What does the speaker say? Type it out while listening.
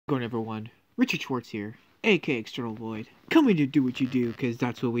Going everyone, Richard Schwartz here, aka External Void, coming to do what you do, because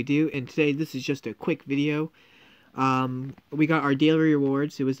that's what we do. And today this is just a quick video. We got our daily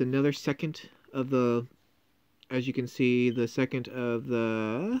rewards. It was another second of the, as you can see, the second of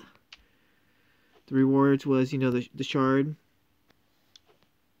the rewards was, you know, the shard,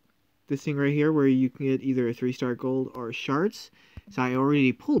 this thing right here where you can get either a 3-star gold or shards. So I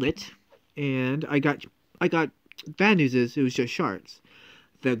already pulled it, and I got bad news is it was just shards.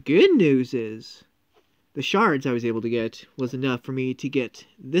 The good news is the shards I was able to get was enough for me to get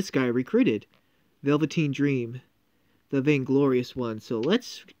this guy recruited, Velveteen Dream, the Vainglorious one. So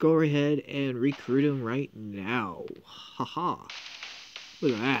let's go ahead and recruit him right now. Haha.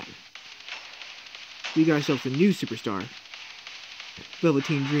 Look at that. We got ourselves a new superstar,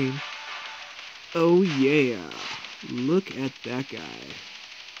 Velveteen Dream. Oh yeah. Look at that guy.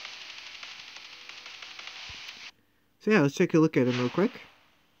 So yeah, let's take a look at him real quick.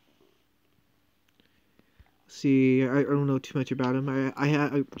 See, I don't know too much about him.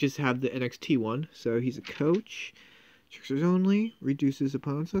 I just have the NXT one. So he's a coach. Tricksters only. Reduces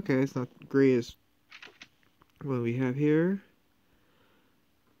opponents. Okay, it's not great as what we have here.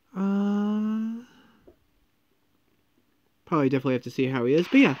 Probably definitely have to see how he is.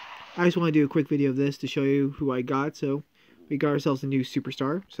 But yeah, I just want to do a quick video of this to show you who I got. So we got ourselves a new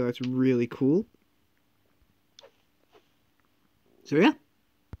superstar. So that's really cool. So yeah.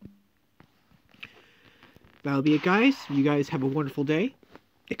 That'll be it, guys. You guys have a wonderful day.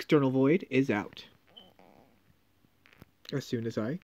 External Void is out. As soon as I